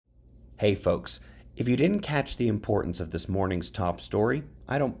Hey folks, if you didn't catch the importance of this morning's top story,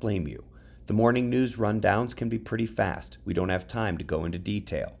 I don't blame you. The morning news rundowns can be pretty fast. We don't have time to go into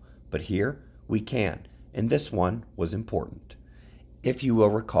detail. But here, we can, and this one was important. If you will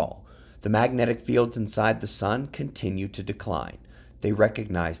recall, the magnetic fields inside the sun continue to decline. They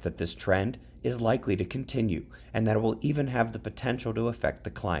recognize that this trend is likely to continue, and that it will even have the potential to affect the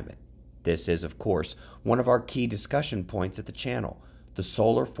climate. This is, of course, one of our key discussion points at the channel, the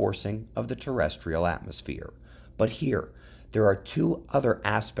solar forcing of the terrestrial atmosphere. But here, there are two other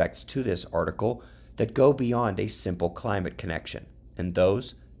aspects to this article that go beyond a simple climate connection, and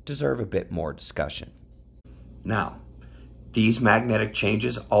those deserve a bit more discussion. Now, these magnetic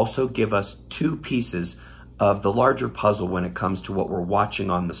changes also give us two pieces of the larger puzzle when it comes to what we're watching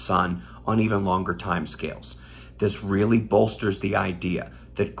on the sun on even longer time scales. This really bolsters the idea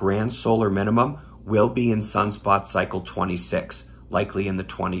that grand solar minimum will be in sunspot cycle 26, likely in the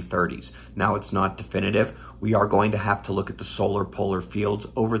 2030s. Now, it's not definitive. We are going to have to look at the solar polar fields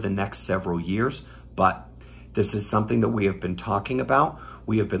over the next several years, but this is something that we have been talking about.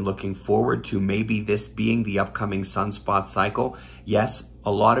 We have been looking forward to maybe this being the upcoming sunspot cycle. Yes,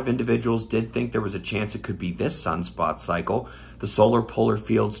 a lot of individuals did think there was a chance it could be this sunspot cycle. The solar polar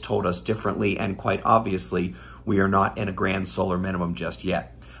fields told us differently, and quite obviously, we are not in a grand solar minimum just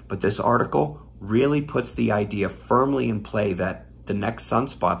yet. But this article really puts the idea firmly in play that the next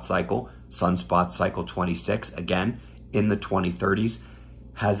sunspot cycle 26, again, in the 2030s,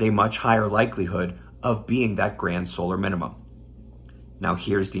 has a much higher likelihood of being that grand solar minimum. Now,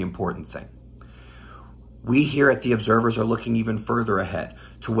 here's the important thing. We here at the Observers are looking even further ahead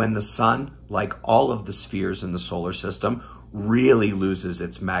to when the sun, like all of the spheres in the solar system, really loses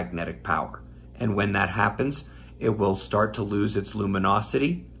its magnetic power. And when that happens, it will start to lose its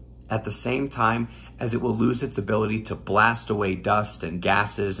luminosity at the same time as it will lose its ability to blast away dust and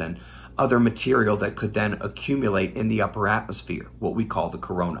gases and other material that could then accumulate in the upper atmosphere, what we call the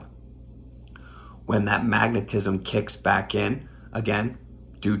corona. When that magnetism kicks back in, again,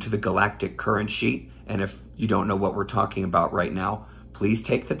 due to the galactic current sheet, and if you don't know what we're talking about right now, please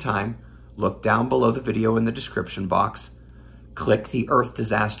take the time, look down below the video in the description box, click the Earth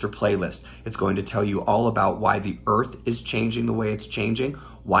Disaster playlist. It's going to tell you all about why the Earth is changing the way it's changing,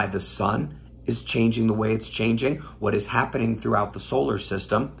 why the sun is changing the way it's changing, what is happening throughout the solar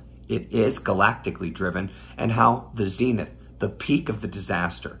system. It is galactically driven, and how the zenith, the peak of the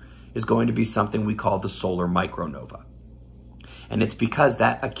disaster, is going to be something we call the solar micronova. And it's because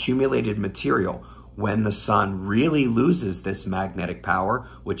that accumulated material, when the sun really loses this magnetic power,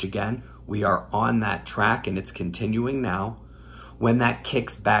 which again, we are on that track and it's continuing now, when that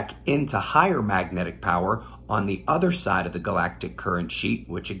kicks back into higher magnetic power on the other side of the galactic current sheet,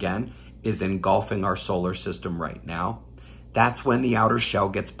 which again is engulfing our solar system right now, that's when the outer shell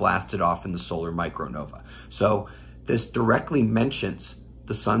gets blasted off in the solar micronova. So this directly mentions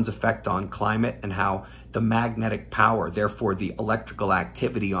the sun's effect on climate and how the magnetic power, therefore the electrical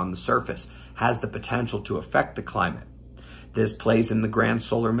activity on the surface, has the potential to affect the climate. This plays in the grand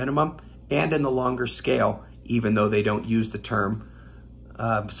solar minimum and in the longer scale, even though they don't use the term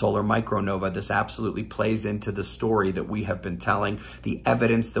solar micronova. This absolutely plays into the story that we have been telling, the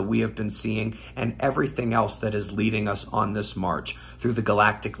evidence that we have been seeing, and everything else that is leading us on this march through the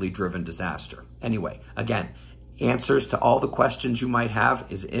galactically driven disaster. Anyway, again, answers to all the questions you might have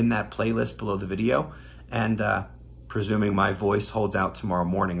is in that playlist below the video. And presuming my voice holds out tomorrow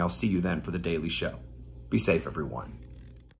morning, I'll see you then for the daily show. Be safe, everyone.